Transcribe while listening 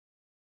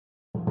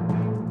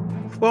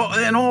Well,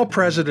 and all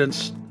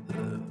presidents,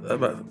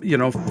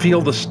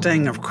 feel the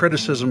sting of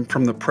criticism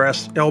from the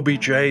press.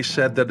 LBJ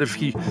said that if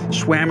he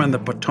swam in the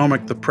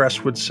Potomac, the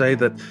press would say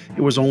that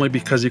it was only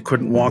because he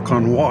couldn't walk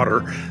on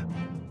water.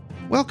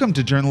 Welcome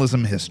to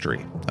Journalism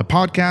History, a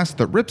podcast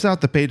that rips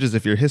out the pages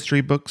of your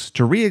history books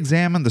to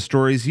re-examine the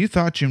stories you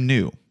thought you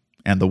knew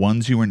and the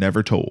ones you were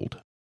never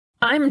told.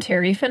 I'm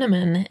Terry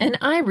Finneman, and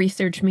I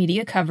research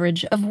media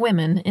coverage of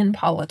women in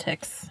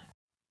politics.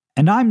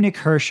 And I'm Nick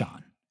Hirshon,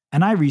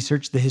 and I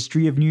research the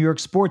history of New York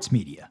sports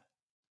media.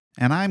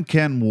 And I'm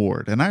Ken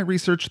Ward, and I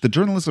research the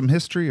journalism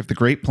history of the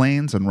Great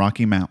Plains and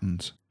Rocky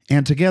Mountains.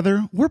 And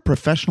together, we're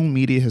professional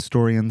media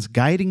historians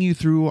guiding you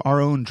through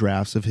our own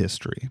drafts of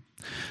history.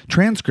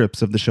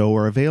 Transcripts of the show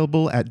are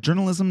available at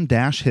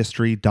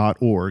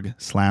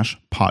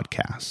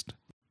journalism-history.org/podcast.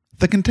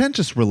 The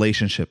contentious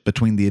relationship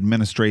between the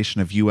administration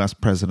of U.S.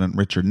 President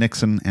Richard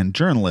Nixon and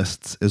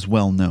journalists is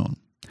well known.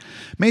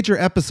 Major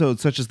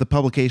episodes such as the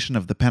publication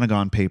of the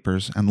Pentagon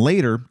Papers and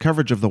later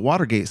coverage of the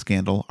Watergate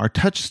scandal are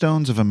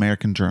touchstones of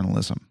American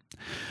journalism.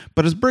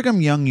 But as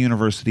Brigham Young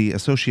University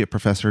Associate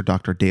Professor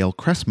Dr. Dale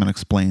Cressman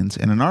explains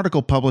in an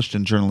article published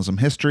in Journalism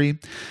History,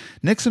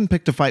 Nixon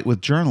picked a fight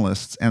with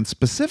journalists and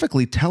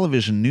specifically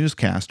television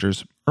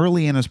newscasters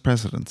early in his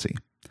presidency.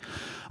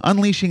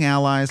 Unleashing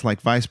allies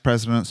like Vice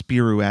President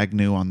Spiro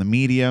Agnew on the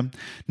media,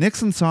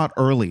 Nixon sought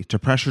early to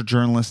pressure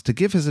journalists to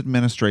give his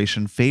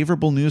administration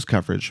favorable news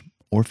coverage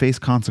or face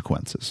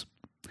consequences.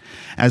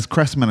 As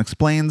Cressman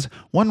explains,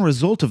 one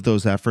result of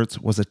those efforts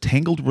was a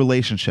tangled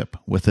relationship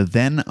with the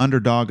then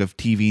underdog of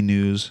TV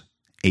news,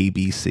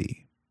 ABC.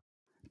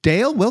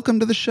 Dale, welcome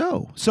to the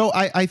show. So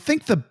I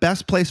think the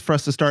best place for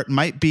us to start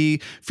might be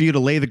for you to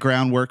lay the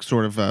groundwork,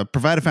 sort of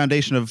provide a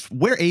foundation of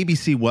where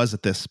ABC was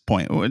at this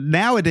point.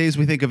 Nowadays,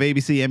 we think of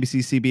ABC,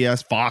 NBC,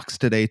 CBS, Fox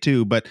today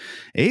too, but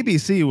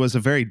ABC was a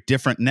very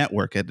different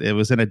network. It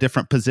was in a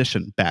different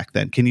position back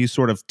then. Can you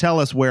sort of tell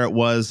us where it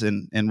was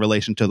in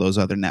relation to those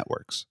other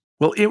networks?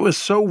 Well, it was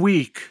so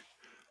weak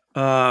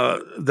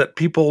that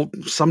people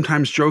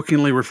sometimes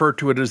jokingly refer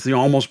to it as the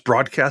almost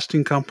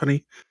broadcasting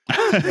company.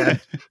 It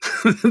had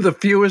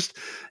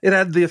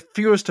the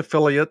fewest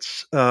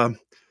affiliates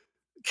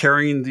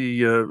carrying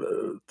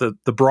the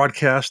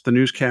broadcast, the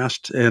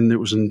newscast, and it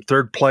was in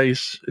third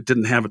place. It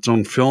didn't have its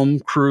own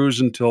film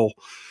crews until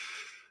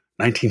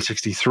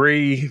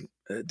 1963.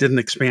 It didn't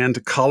expand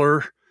to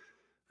color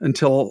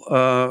until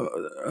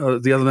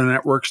the other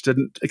networks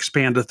didn't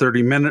expand to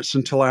 30 minutes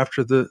until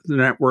after the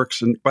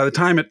networks. And by the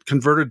time it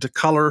converted to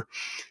color,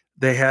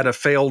 they had a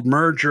failed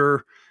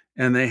merger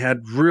and they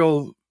had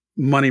real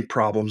money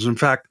problems. In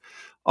fact,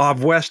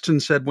 Ov Weston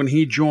said when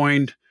he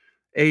joined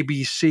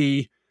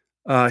ABC,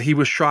 he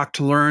was shocked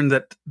to learn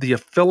that the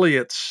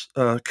affiliates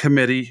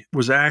committee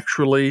was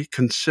actually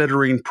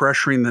considering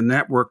pressuring the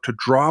network to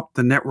drop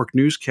the network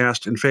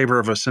newscast in favor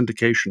of a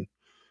syndication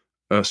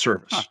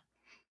service. Huh.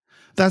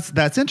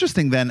 That's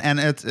interesting then, and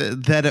it's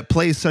that it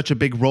plays such a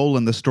big role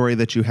in the story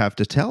that you have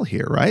to tell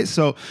here, right?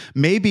 So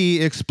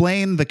maybe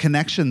explain the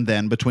connection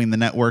then between the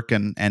network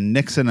and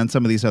Nixon and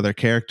some of these other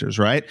characters,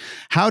 right?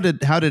 How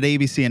did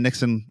ABC and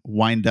Nixon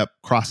wind up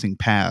crossing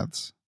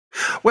paths?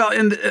 Well,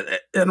 and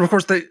of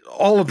course,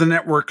 all of the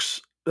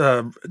networks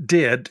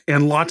did,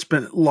 and lot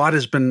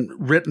has been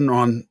written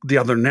on the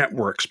other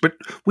networks, but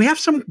we have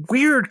some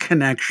weird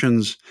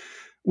connections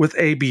with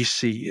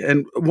ABC.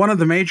 And one of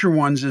the major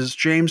ones is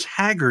James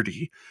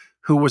Hagerty,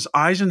 who was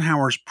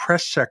Eisenhower's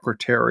press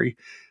secretary,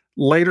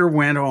 later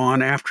went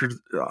on after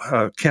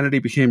Kennedy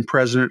became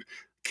president,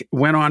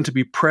 went on to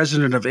be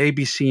president of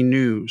ABC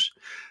News.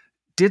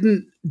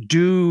 Didn't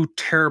do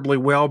terribly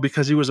well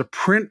because he was a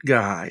print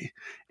guy.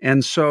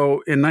 And so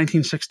in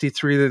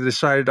 1963, they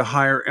decided to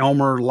hire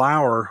Elmer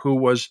Lauer, who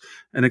was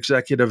an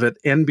executive at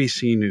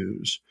NBC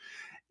News.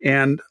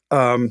 And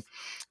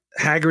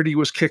Hagerty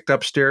was kicked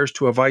upstairs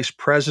to a vice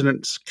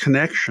president's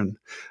connection,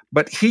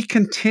 but he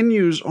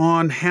continues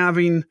on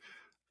having,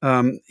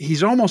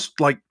 he's almost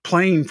like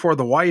playing for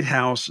the White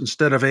House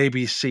instead of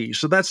ABC.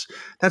 So that's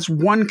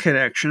one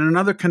connection.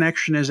 Another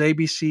connection is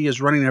ABC is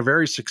running a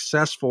very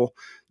successful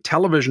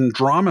television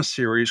drama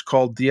series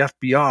called The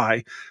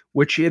FBI,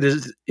 which it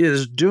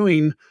is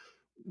doing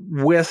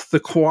with the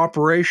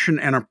cooperation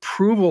and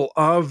approval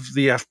of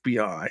the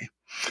FBI.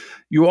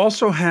 You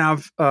also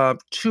have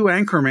two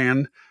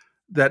anchormen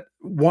that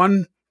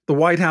one the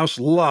White House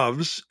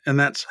loves, and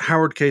that's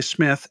Howard K.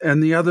 Smith,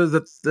 and the other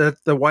that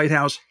the White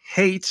House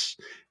hates,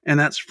 and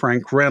that's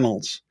Frank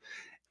Reynolds.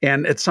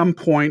 And at some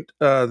point,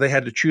 they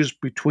had to choose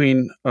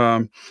between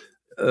Frank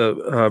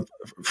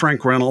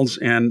Reynolds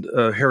and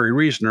Harry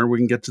Reasoner. We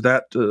can get to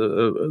that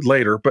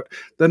later. But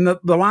then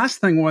the last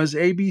thing was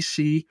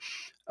ABC,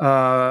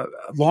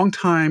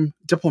 longtime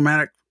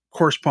diplomatic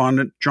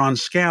correspondent John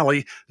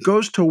Scali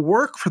goes to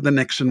work for the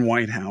Nixon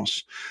White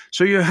House.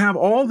 So you have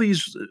all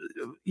these,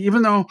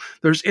 even though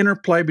there's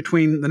interplay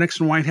between the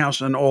Nixon White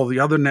House and all the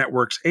other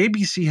networks,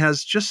 ABC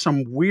has just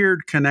some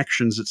weird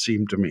connections, it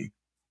seemed to me.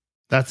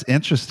 That's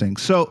interesting.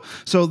 So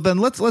then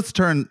let's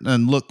turn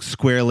and look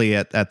squarely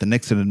at the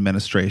Nixon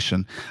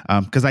administration,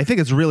 because I think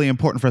it's really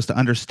important for us to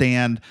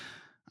understand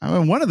I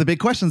mean, one of the big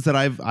questions that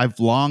I've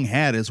long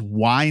had is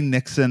why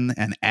Nixon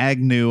and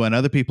Agnew and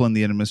other people in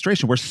the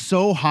administration were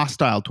so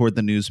hostile toward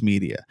the news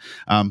media.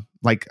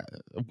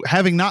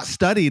 Having not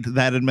studied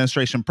that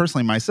administration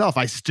personally myself,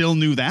 I still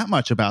knew that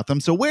much about them.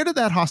 So where did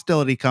that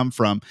hostility come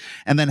from?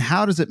 And then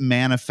how does it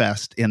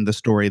manifest in the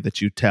story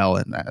that you tell?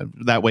 And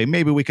that way,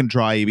 maybe we can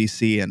draw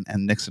ABC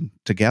and Nixon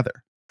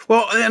together.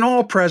 Well, and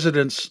all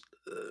presidents,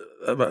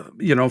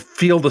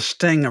 feel the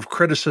sting of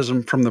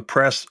criticism from the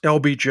press.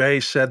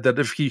 LBJ said that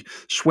if he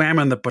swam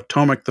in the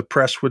Potomac, the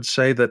press would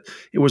say that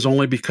it was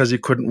only because he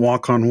couldn't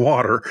walk on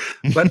water.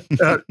 But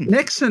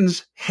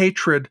Nixon's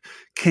hatred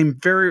came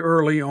very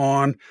early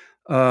on.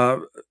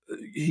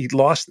 He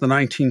lost the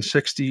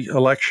 1960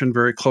 election,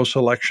 very close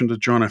election to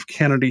John F.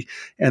 Kennedy.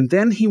 And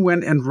then he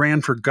went and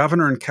ran for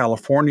governor in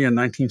California in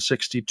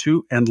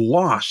 1962 and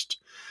lost.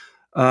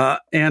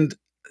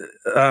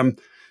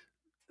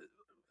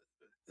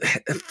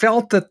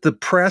 Felt that the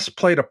press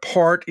played a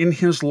part in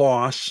his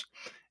loss,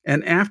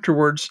 and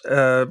afterwards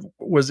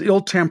was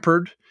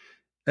ill-tempered,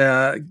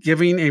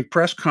 giving a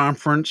press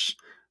conference,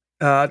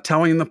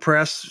 telling the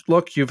press,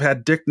 look, you've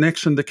had Dick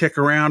Nixon to kick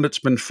around. It's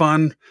been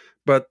fun,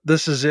 but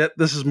this is it.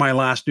 This is my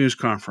last news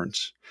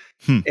conference.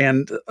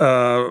 And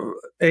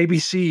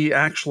ABC,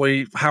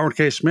 actually, Howard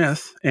K.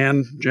 Smith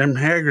and Jim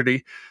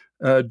Haggerty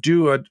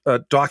do a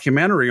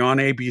documentary on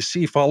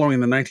ABC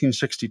following the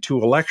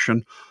 1962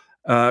 election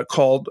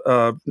called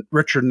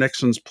Richard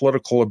Nixon's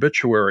Political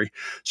Obituary.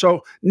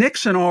 So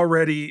Nixon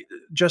already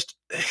just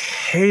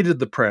hated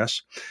the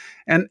press,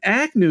 and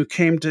Agnew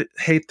came to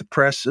hate the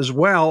press as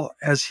well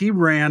as he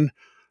ran.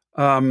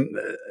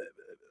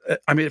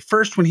 At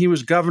first, when he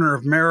was governor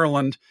of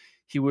Maryland,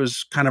 he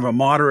was kind of a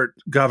moderate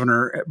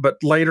governor,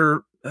 but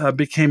later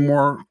became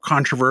more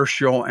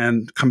controversial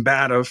and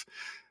combative.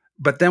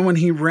 But then when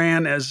he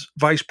ran as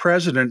vice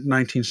president in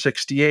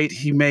 1968,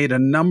 he made a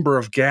number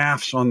of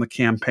gaffes on the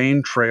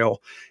campaign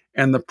trail,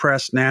 and the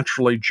press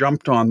naturally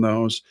jumped on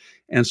those.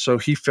 And so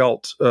he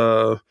felt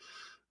kind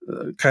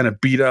of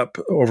beat up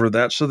over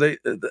that. So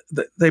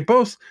they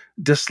both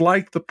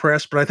disliked the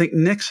press, but I think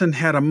Nixon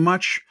had a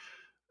much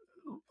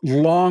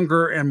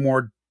longer and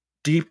more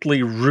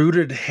deeply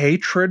rooted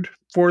hatred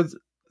for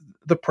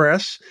the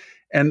press,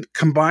 and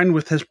combined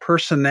with his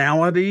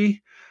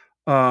personality,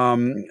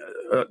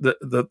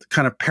 the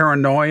kind of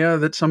paranoia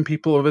that some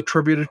people have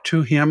attributed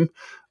to him,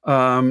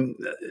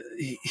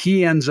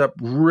 he ends up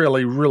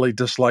really, really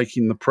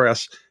disliking the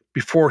press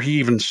before he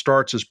even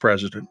starts as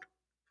president.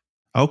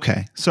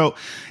 Okay. So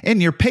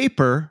in your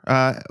paper,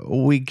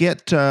 we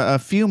get a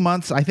few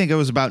months, I think it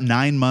was about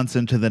 9 months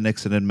into the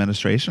Nixon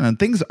administration, and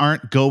things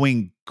aren't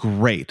going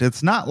great.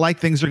 It's not like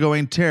things are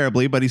going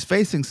terribly, but he's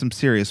facing some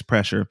serious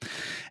pressure.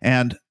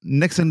 And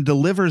Nixon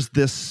delivers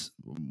this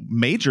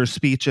major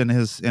speech in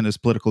his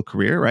political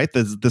career, right?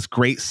 This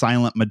great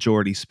silent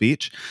majority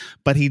speech,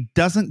 but he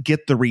doesn't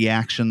get the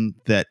reaction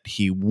that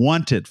he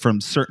wanted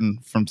from certain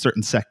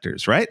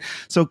sectors, right?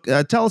 So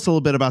tell us a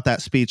little bit about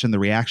that speech and the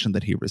reaction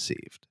that he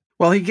received.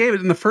 Well, he gave it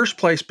in the first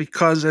place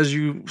because, as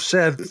you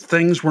said,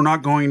 things were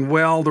not going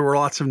well. There were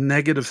lots of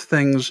negative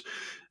things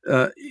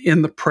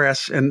in the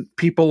press, and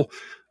people,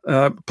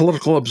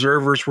 political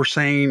observers were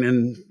saying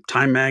in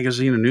Time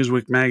Magazine and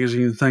Newsweek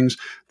Magazine and things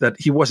that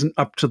he wasn't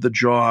up to the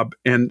job,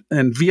 and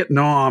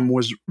Vietnam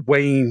was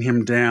weighing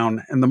him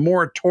down, and the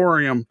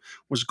moratorium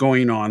was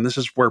going on. This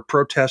is where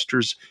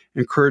protesters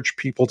encouraged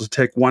people to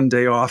take one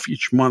day off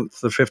each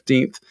month, the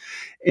 15th.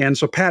 And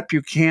so Pat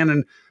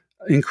Buchanan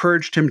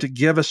encouraged him to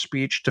give a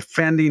speech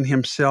defending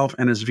himself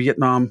and his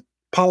Vietnam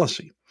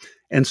policy.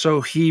 And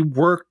so he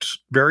worked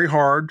very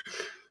hard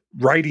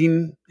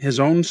writing his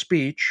own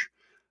speech.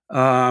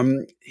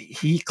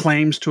 He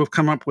claims to have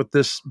come up with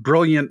this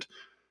brilliant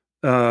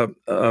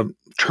term,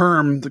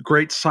 the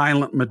Great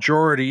Silent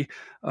Majority.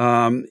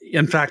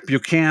 In fact,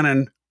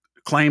 Buchanan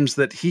claims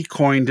that he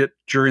coined it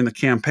during the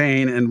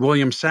campaign, and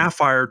William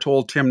Safire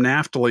told Tim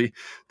Naftali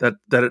that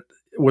it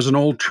was an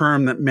old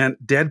term that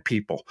meant dead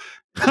people.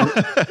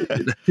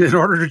 In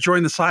order to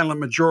join the silent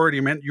majority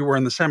meant you were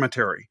in the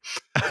cemetery.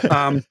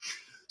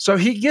 So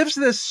he gives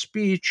this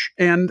speech,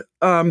 and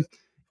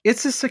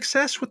it's a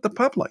success with the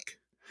public.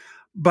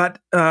 But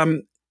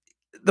the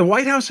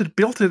White House had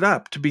built it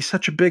up to be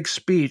such a big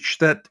speech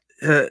that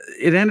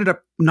it ended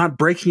up not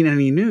breaking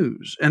any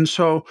news. And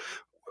so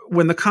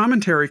when the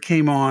commentary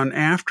came on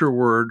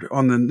afterward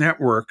on the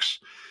networks,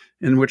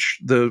 in which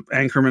the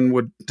anchorman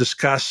would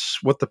discuss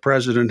what the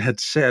president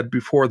had said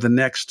before the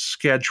next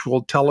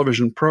scheduled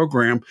television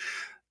program,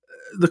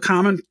 the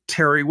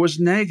commentary was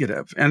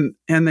negative. And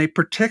they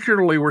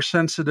particularly were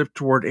sensitive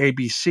toward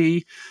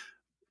ABC.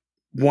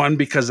 One,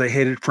 because they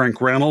hated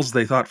Frank Reynolds.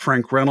 They thought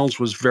Frank Reynolds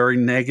was very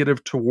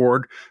negative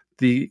toward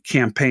the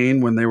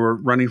campaign when they were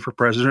running for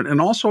president.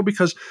 And also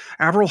because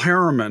Averell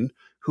Harriman,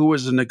 who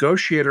was a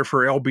negotiator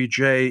for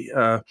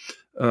LBJ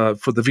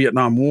for the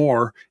Vietnam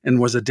War and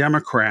was a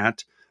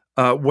Democrat,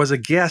 was a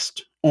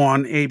guest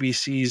on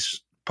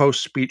ABC's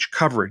post-speech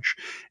coverage.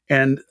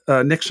 And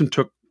Nixon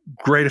took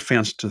great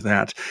offense to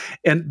that.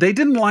 And they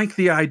didn't like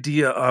the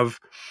idea of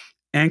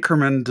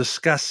anchormen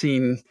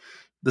discussing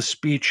the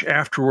speech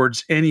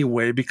afterwards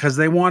anyway, because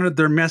they wanted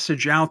their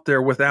message out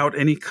there without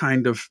any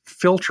kind of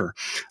filter.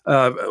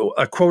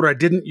 A quote I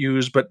didn't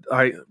use, but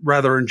I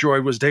rather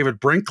enjoyed, was David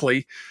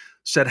Brinkley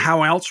said,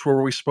 "How else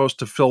were we supposed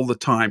to fill the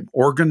time?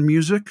 Organ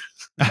music?"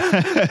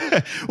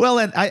 Well,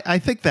 and I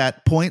think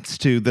that points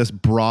to this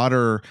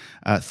broader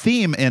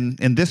theme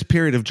in this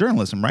period of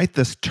journalism, right?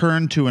 This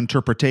turn to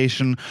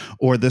interpretation,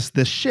 or this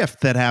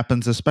shift that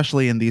happens,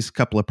 especially in these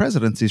couple of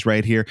presidencies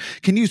right here.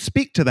 Can you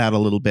speak to that a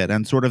little bit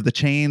and sort of the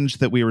change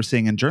that we were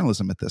seeing in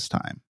journalism at this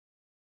time?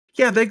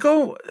 Yeah, they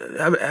go.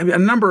 A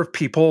number of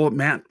people,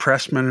 Matt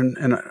Pressman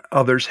and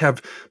others, have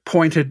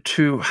pointed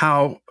to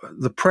how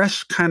the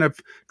press kind of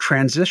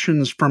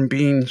transitions from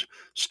being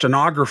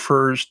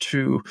stenographers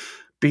to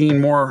being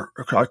more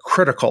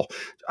critical.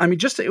 I mean,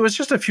 it was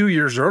just a few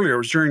years earlier. It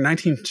was during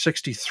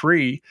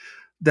 1963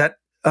 that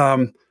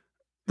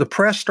the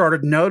press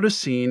started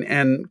noticing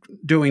and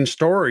doing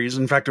stories.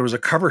 In fact, there was a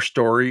cover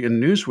story in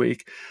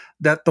Newsweek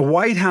that the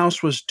White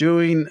House was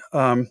doing,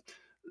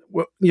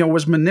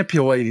 was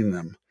manipulating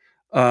them.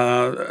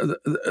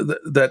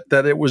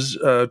 That it was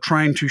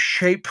trying to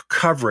shape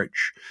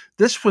coverage.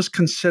 This was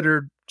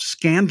considered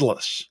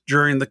scandalous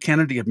during the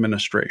Kennedy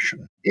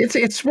administration.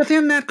 It's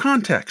within that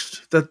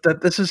context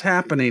that this is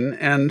happening,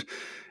 and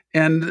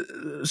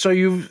so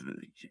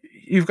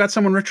you've got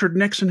someone, Richard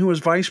Nixon, who was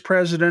vice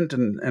president,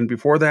 and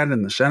before that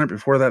in the Senate,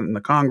 before that in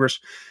the Congress,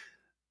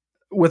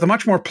 with a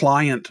much more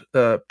pliant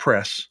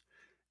press.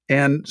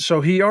 And so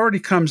he already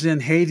comes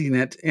in hating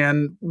it,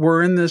 and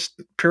we're in this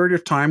period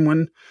of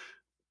time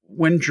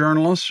when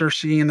journalists are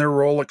seeing their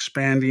role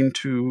expanding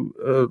to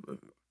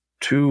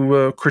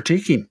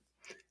critiquing,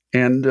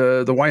 and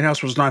the White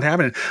House was not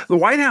having it. The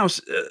White House,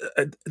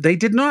 they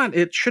did not.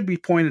 It should be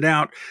pointed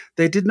out,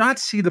 they did not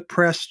see the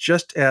press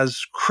just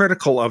as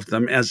critical of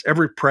them as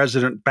every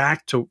president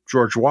back to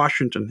George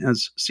Washington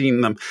has seen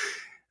them.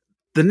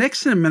 The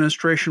Nixon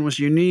administration was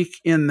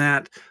unique in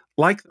that,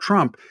 like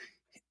Trump,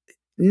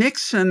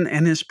 Nixon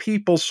and his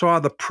people saw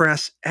the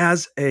press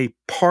as a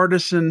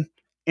partisan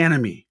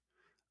enemy.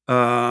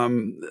 As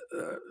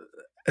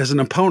an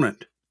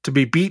opponent to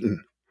be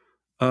beaten.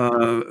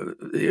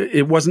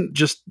 It wasn't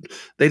just,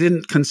 they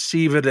didn't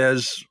conceive it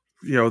as,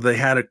 they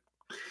had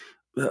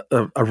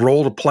a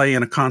role to play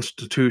in a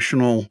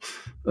constitutional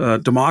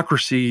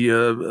democracy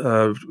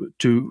with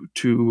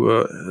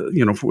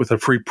a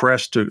free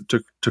press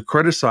to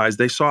criticize.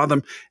 They saw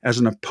them as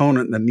an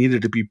opponent that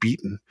needed to be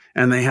beaten,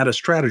 and they had a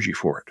strategy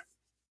for it.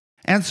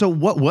 And so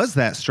what was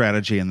that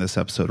strategy in this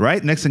episode,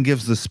 right? Nixon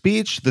gives the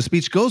speech. The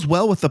speech goes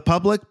well with the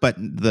public, but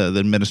the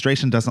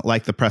administration doesn't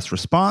like the press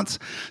response.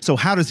 So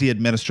how does the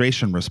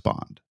administration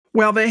respond?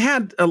 Well, they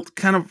had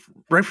kind of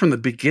right from the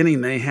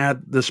beginning, they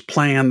had this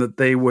plan that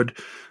they would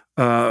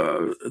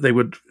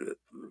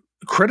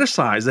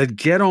criticize. They'd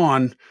get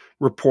on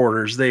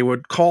reporters. They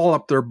would call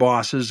up their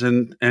bosses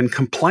and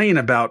complain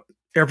about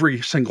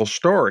every single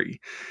story.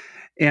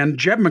 And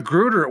Jeb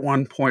Magruder at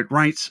one point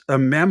writes a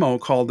memo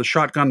called the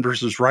Shotgun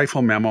versus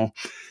Rifle Memo,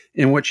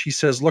 in which he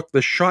says, look,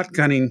 the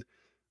shotgunning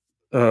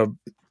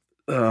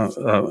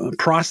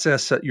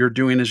process that you're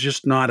doing is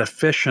just not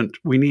efficient.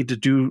 We need to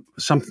do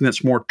something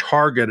that's more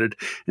targeted.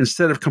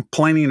 Instead of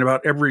complaining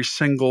about every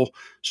single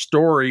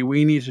story,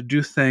 we need to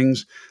do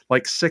things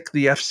like sic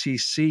the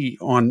FCC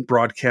on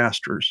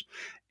broadcasters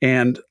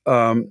and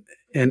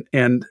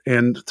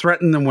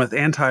threaten them with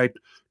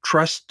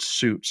antitrust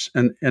suits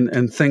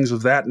and things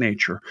of that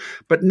nature.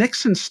 But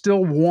Nixon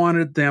still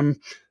wanted them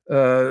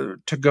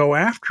to go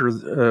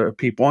after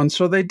people, and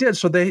so they did.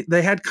 So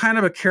they had kind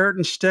of a carrot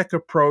and stick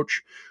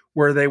approach,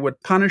 where they would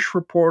punish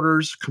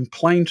reporters,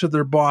 complain to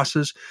their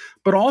bosses,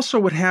 but also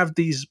would have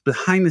these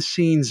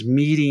behind-the-scenes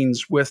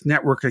meetings with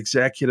network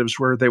executives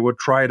where they would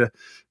try to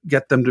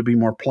get them to be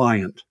more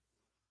pliant.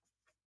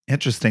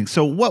 Interesting.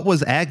 So what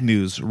was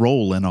Agnew's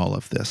role in all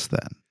of this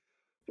then?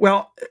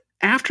 Well,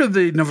 after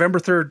the November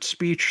 3rd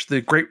speech,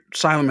 the Great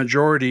Silent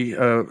Majority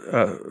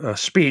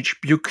speech,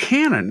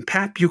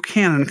 Pat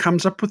Buchanan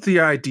comes up with the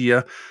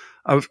idea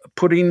of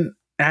putting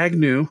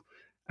Agnew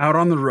out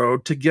on the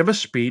road to give a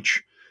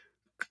speech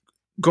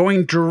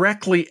going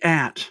directly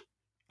at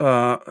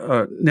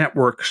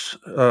networks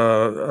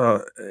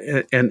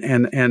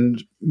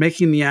and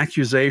making the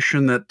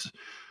accusation that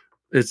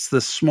it's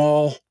this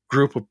small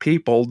group of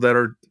people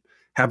that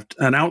have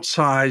an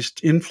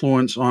outsized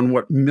influence on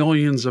what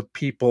millions of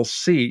people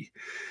see.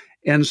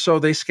 And so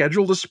they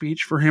scheduled a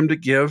speech for him to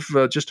give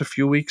just a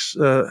few weeks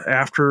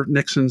after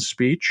Nixon's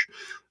speech,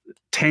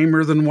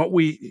 tamer than what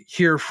we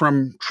hear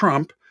from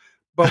Trump.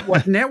 But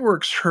what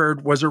networks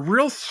heard was a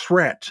real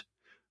threat,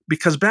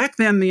 because back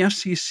then the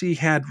FCC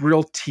had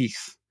real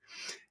teeth.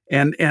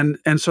 And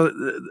so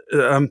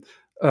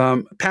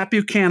Pat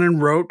Buchanan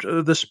wrote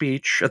the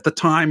speech. At the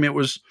time, it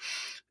was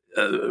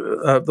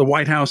the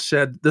White House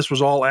said this was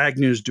all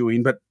Agnew's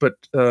doing, but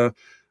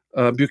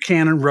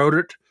Buchanan wrote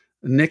it.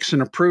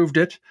 Nixon approved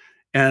it,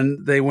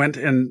 and they went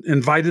and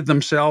invited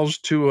themselves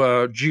to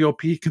a regional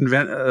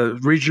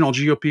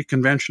GOP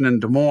convention in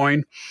Des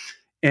Moines,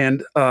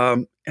 and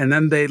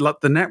then they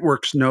let the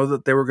networks know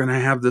that they were going to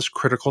have this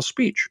critical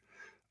speech.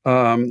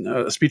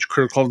 a speech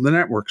critical of the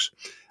networks.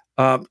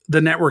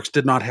 The networks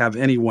did not have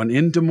anyone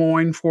in Des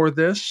Moines for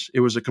this.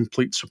 It was a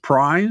complete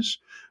surprise.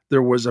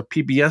 There was a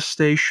PBS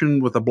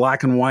station with a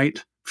black and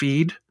white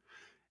feed.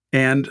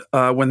 And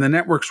when the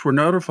networks were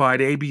notified,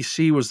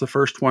 ABC was the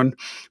first one.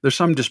 There's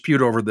some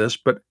dispute over this,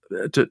 but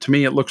to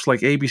me, it looks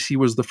like ABC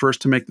was the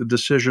first to make the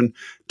decision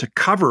to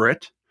cover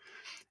it.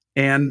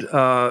 And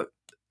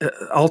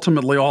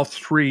ultimately, all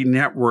three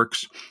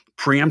networks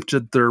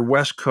preempted their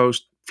West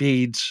Coast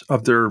feeds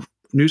of their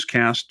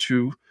newscast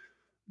to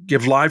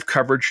give live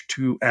coverage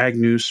to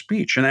Agnew's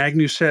speech. And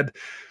Agnew said,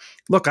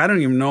 look, I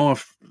don't even know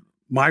if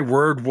my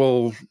word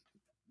will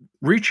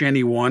reach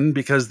anyone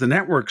because the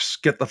networks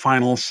get the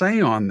final say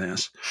on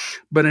this.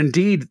 But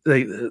indeed,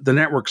 the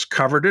networks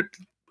covered it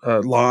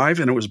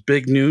live, and it was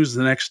big news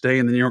the next day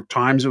in the New York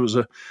Times. It was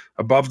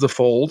above the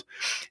fold.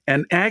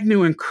 And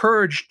Agnew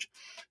encouraged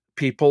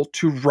people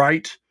to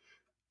write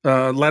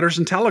letters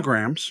and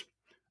telegrams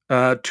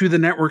to the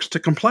networks to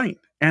complain.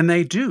 And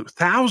they do.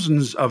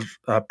 Thousands of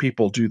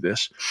people do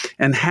this.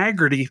 And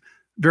Haggerty,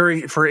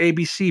 for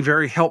ABC,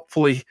 very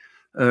helpfully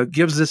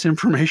gives this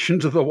information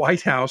to the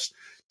White House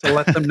to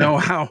let them know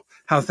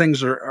how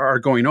things are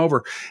going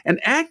over. And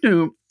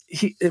Agnew,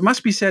 it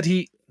must be said,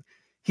 he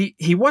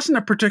wasn't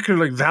a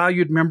particularly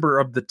valued member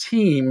of the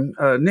team.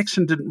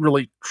 Nixon didn't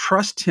really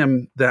trust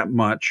him that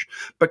much,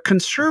 but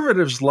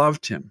conservatives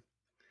loved him.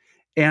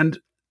 And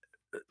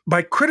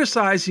by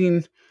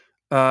criticizing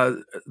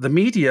the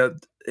media,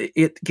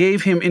 it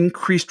gave him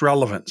increased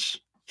relevance.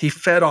 He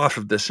fed off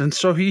of this. And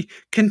so he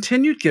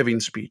continued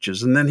giving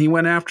speeches. And then he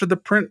went after the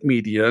print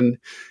media,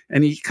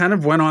 and he kind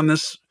of went on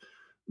this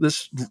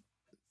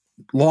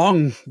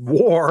long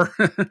war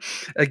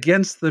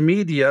against the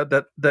media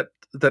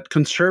that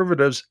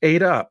conservatives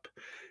ate up.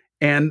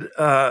 And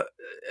at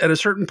a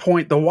certain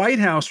point, the White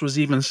House was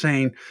even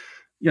saying,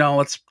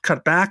 let's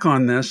cut back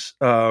on this.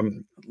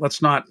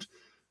 Let's not,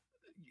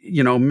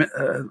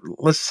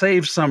 let's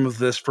save some of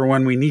this for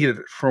when we need it,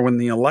 for when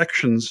the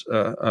elections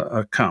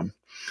come.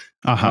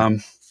 Uh-huh.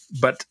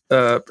 But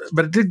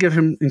it did give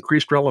him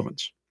increased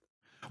relevance.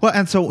 Well,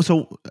 and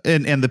so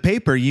in the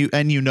paper, you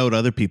note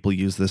other people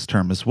use this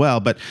term as well,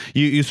 but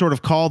you sort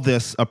of call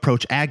this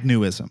approach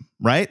Agnewism,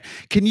 right?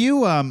 Can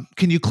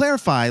you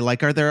clarify,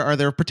 like, are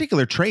there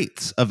particular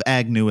traits of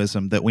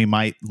Agnewism that we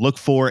might look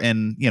for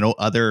in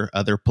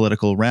other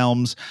political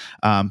realms?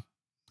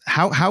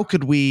 How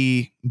could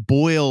we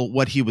boil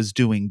what he was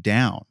doing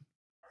down?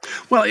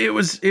 Well, it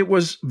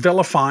was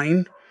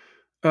vilifying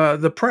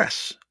the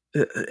press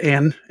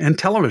and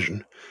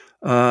television.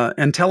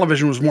 And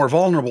television was more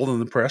vulnerable than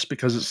the press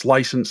because it's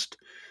licensed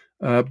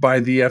by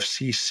the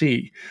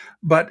FCC.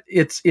 But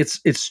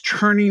it's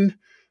turning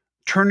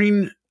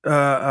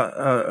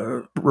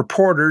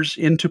reporters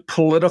into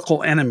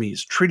political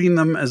enemies, treating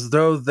them as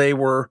though they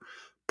were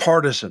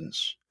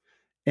partisans.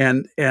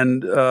 And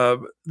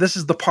this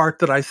is the part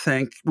that I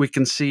think we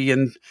can see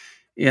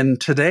in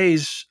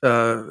today's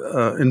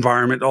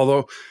environment.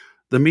 Although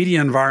the media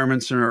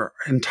environments are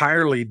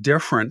entirely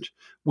different,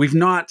 we've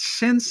not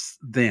since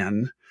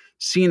then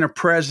seen a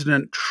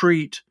president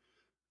treat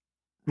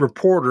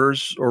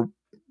reporters or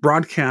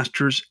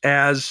broadcasters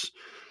as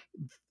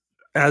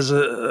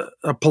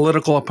a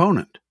political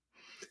opponent.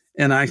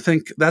 And I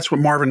think that's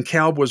what Marvin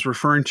Kalb was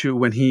referring to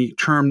when he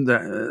termed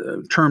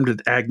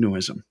it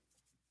Agnewism.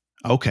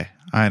 Okay,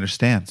 I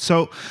understand.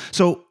 So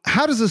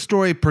how does the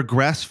story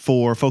progress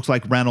for folks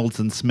like Reynolds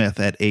and Smith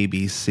at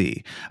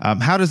ABC?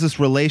 How does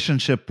this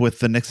relationship with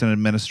the Nixon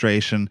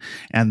administration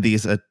and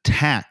these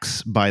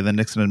attacks by the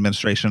Nixon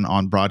administration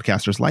on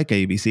broadcasters like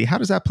ABC, how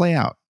does that play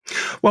out?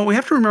 Well, we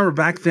have to remember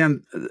back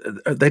then,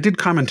 they did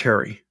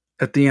commentary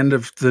at the end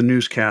of the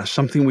newscast,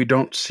 something we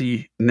don't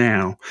see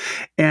now.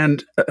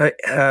 And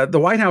the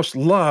White House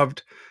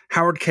loved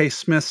Howard K.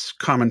 Smith's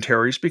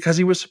commentaries because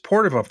he was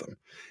supportive of them.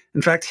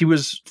 In fact, he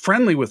was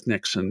friendly with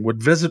Nixon,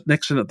 would visit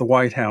Nixon at the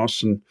White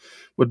House, and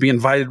would be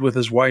invited with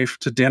his wife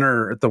to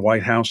dinner at the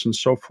White House and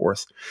so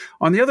forth.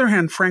 On the other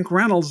hand, Frank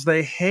Reynolds,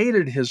 they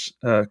hated his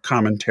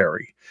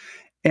commentary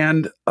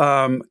and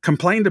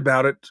complained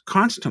about it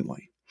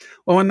constantly.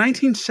 Well, in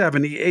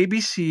 1970,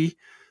 ABC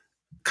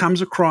comes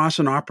across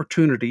an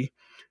opportunity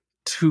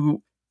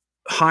to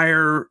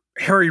hire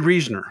Harry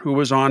Reasoner, who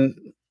was on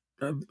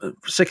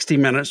 60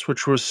 Minutes,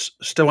 which was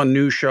still a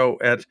news show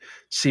at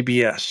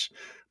CBS.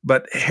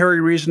 But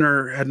Harry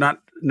Reasoner had not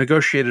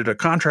negotiated a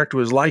contract to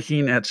his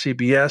liking at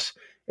CBS.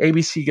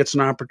 ABC gets an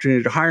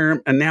opportunity to hire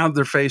him, and now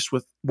they're faced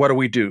with, what do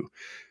we do?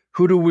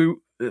 Who do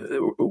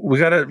we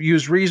got to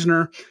use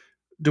Reasoner?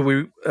 Do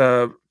we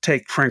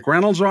take Frank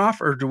Reynolds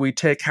off, or do we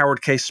take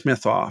Howard K.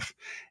 Smith off?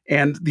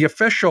 And the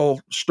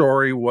official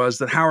story was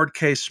that Howard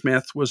K.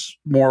 Smith was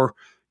more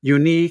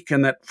unique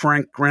and that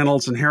Frank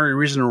Reynolds and Harry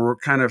Reasoner were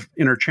kind of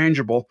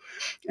interchangeable.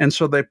 And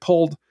so they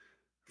pulled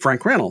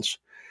Frank Reynolds.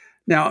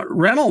 Now,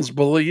 Reynolds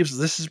believes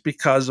this is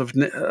because of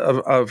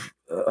the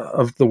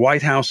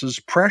White House's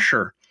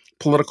pressure,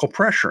 political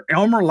pressure.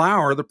 Elmer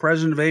Lauer, the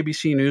president of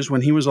ABC News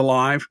when he was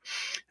alive,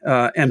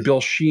 and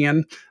Bill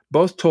Sheehan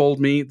both told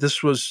me there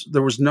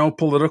was no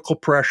political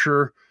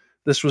pressure.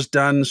 this was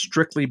done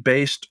strictly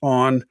based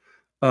on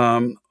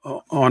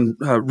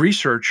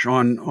research,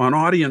 on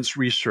audience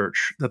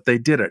research that they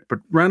did it. But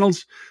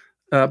Reynolds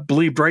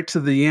believed right to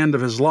the end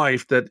of his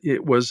life that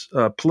it was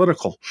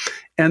political.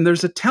 And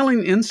there's a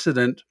telling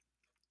incident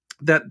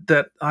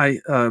that I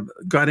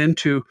got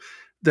into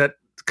that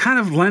kind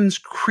of lends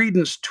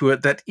credence to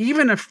it, that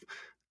even if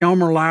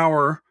Elmer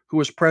Lauer, who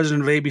was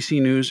president of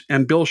ABC News,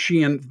 and Bill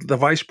Sheehan, the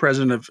vice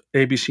president of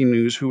ABC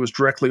News, who was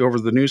directly over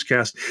the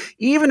newscast,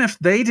 even if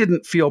they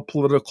didn't feel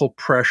political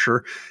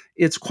pressure,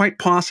 it's quite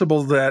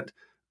possible that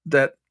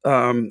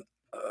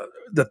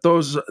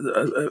those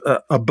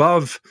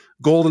above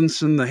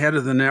Goldenson, the head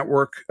of the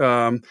network,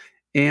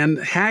 and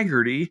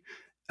Haggerty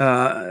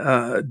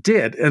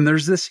did. And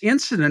there's this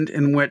incident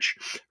in which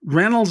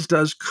Reynolds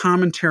does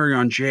commentary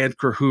on J.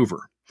 Edgar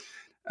Hoover.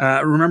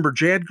 Remember,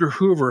 J. Edgar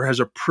Hoover has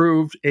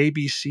approved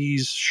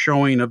ABC's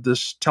showing of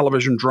this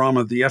television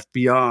drama, The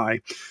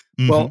FBI.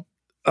 Mm-hmm. Well,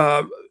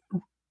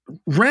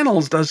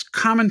 Reynolds does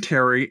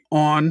commentary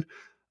on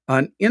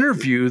an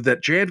interview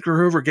that J. Edgar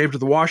Hoover gave to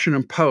the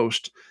Washington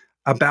Post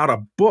about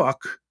a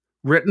book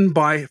written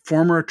by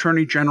former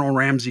Attorney General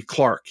Ramsey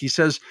Clark. He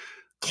says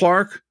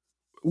Clark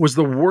was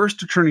the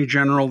worst Attorney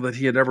General that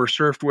he had ever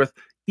served with,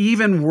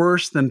 even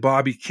worse than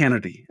Bobby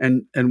Kennedy.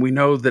 And we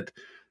know that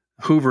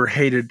Hoover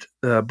hated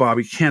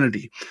Bobby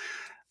Kennedy.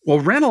 Well,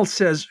 Reynolds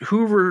says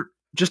Hoover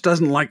just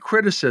doesn't like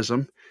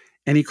criticism,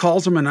 and he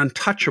calls him an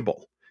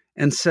untouchable,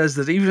 and says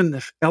that even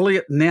if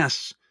Eliot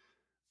Ness,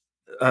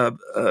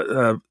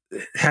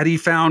 had he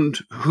found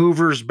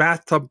Hoover's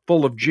bathtub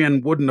full of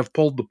gin, wouldn't have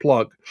pulled the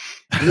plug.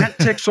 And that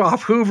ticks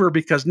off Hoover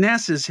because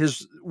Ness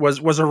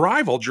was a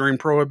rival during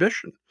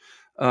Prohibition.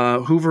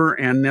 Hoover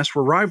and Ness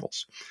were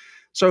rivals.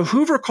 So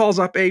Hoover calls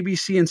up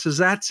ABC and says,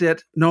 "That's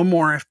it, no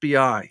more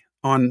FBI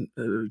on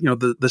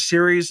the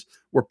series.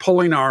 We're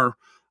pulling our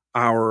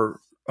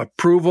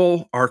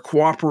approval, our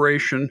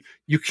cooperation.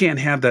 You can't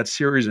have that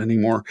series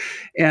anymore."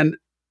 And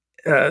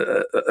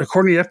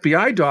according to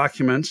FBI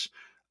documents,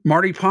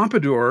 Marty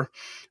Pompadour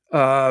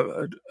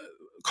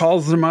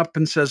calls them up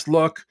and says,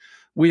 "Look,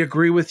 we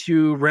agree with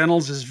you.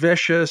 Reynolds is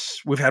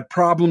vicious. We've had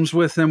problems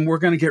with him. We're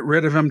going to get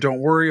rid of him. Don't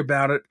worry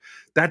about it."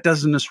 That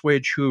doesn't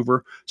assuage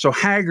Hoover. So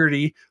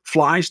Haggerty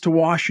flies to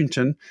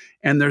Washington,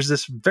 and there's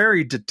this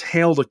very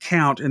detailed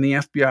account in the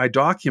FBI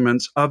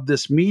documents of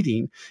this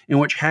meeting in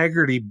which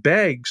Haggerty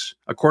begs,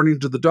 according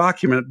to the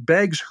document,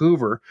 begs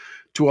Hoover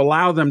to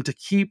allow them to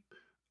keep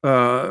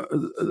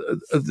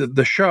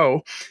the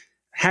show.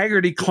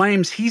 Haggerty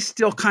claims he's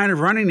still kind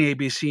of running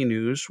ABC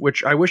News,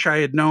 which I wish I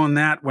had known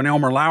that when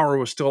Elmer Lauer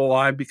was still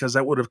alive, because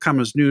that would have come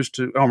as news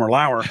to Elmer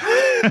Lauer.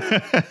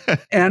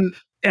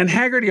 And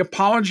Haggerty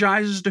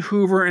apologizes to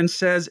Hoover and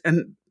says,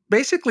 and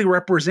basically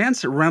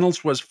represents that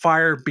Reynolds was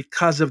fired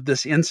because of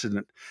this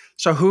incident.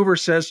 So Hoover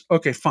says,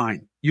 "Okay,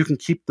 fine, you can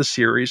keep the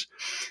series."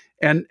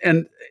 And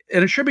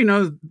it should be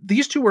noted,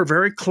 these two were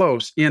very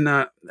close. In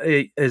a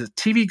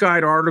TV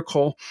Guide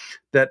article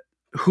that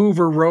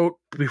Hoover wrote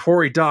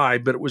before he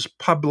died, but it was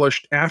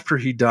published after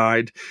he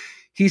died,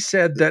 he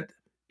said that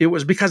it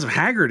was because of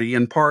Haggerty,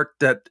 in part,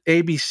 that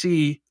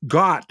ABC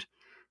got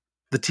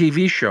the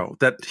TV show,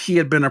 that he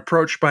had been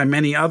approached by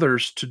many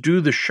others to do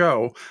the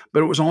show,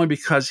 but it was only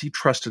because he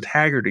trusted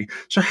Haggerty.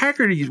 So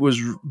Haggerty was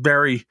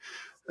very,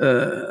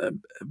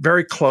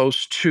 very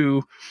close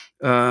to,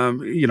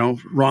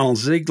 Ronald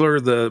Ziegler,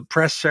 the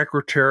press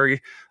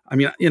secretary. I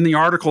mean, in the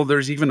article,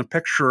 there's even a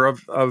picture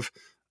of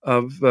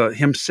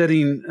him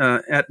sitting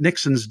at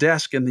Nixon's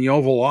desk in the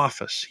Oval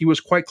Office. He was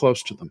quite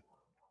close to them.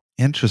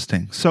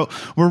 Interesting. So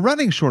we're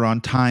running short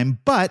on time,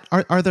 but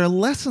are there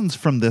lessons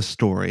from this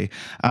story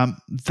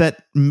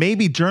that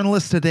maybe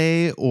journalists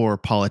today or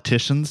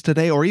politicians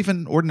today or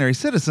even ordinary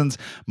citizens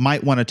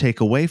might want to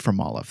take away from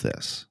all of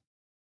this?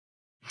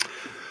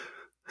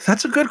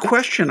 That's a good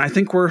question. I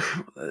think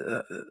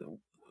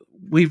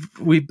we've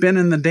been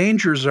in the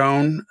danger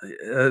zone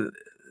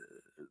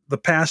the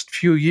past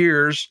few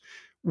years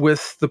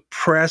with the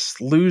press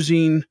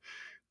losing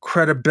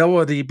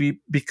credibility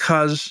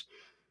because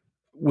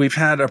we've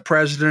had a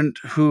president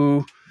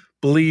who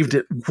believed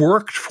it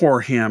worked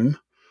for him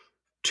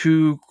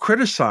to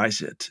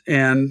criticize it.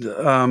 And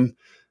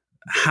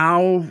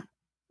how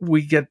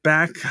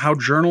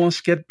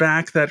journalists get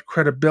back that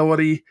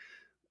credibility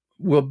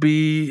will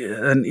be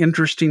an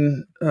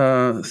interesting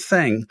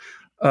thing.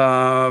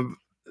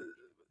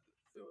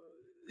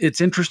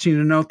 It's interesting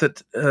to note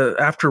that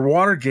after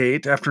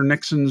Watergate, after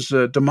Nixon's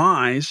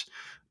demise,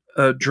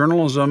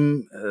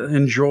 journalism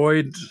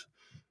enjoyed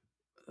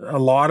a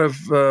lot of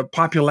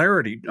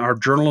popularity. Our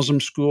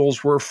journalism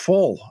schools were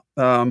full.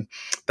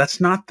 That's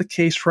not the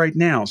case right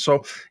now.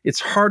 So it's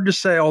hard to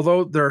say,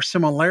 although there are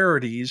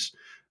similarities,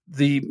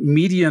 the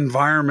media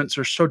environments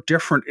are so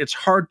different, it's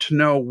hard to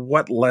know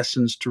what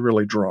lessons to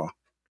really draw.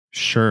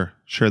 Sure.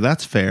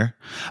 That's fair.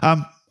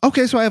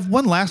 Okay, so I have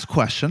one last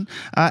question,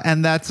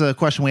 and that's a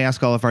question we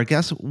ask all of our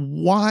guests.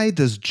 Why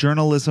does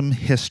journalism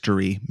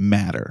history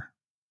matter?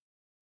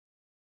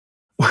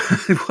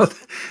 Well,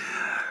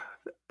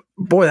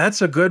 Boy,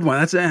 that's a good one.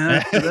 That's a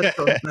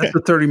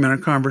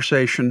 30-minute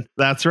conversation.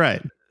 That's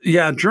right.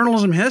 Yeah,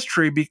 journalism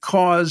history,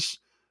 because,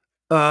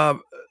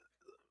 for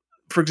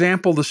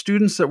example, the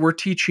students that we're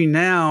teaching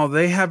now,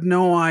 they have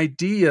no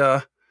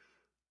idea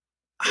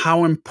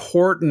how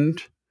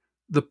important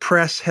the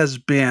press has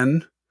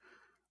been,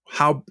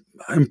 how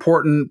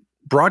important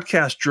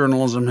broadcast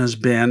journalism has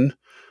been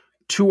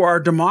to our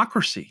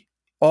democracy.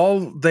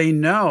 All they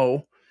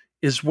know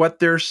is what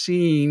they're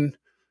seeing,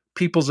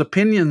 people's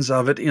opinions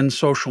of it in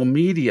social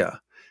media.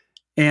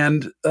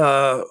 And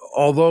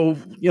although,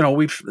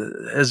 we've,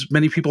 as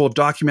many people have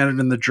documented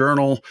in the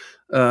journal,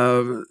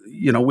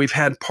 we've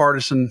had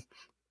partisan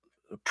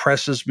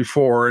presses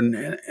before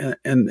and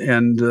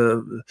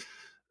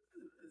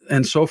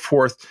so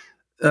forth.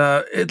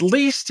 At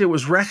least it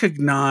was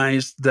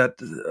recognized that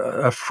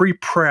a free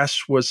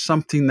press was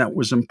something that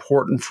was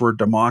important for a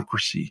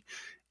democracy.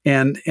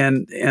 And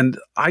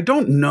I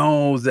don't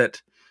know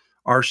that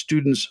our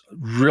students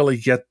really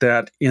get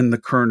that in the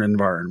current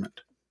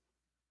environment.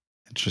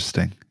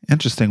 Interesting.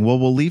 Well,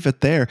 we'll leave it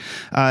there.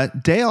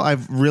 Dale,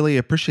 I've really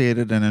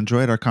appreciated and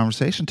enjoyed our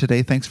conversation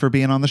today. Thanks for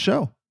being on the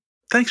show.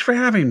 Thanks for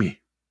having me.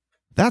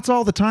 That's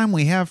all the time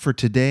we have for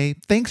today.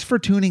 Thanks for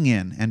tuning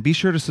in, and be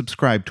sure to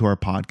subscribe to our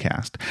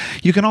podcast.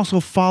 You can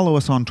also follow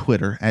us on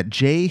Twitter at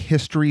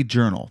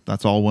JHistoryJournal.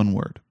 That's all one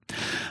word.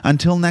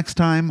 Until next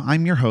time,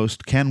 I'm your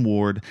host, Ken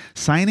Ward,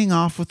 signing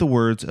off with the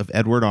words of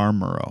Edward R.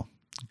 Murrow.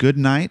 Good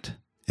night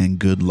and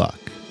good luck.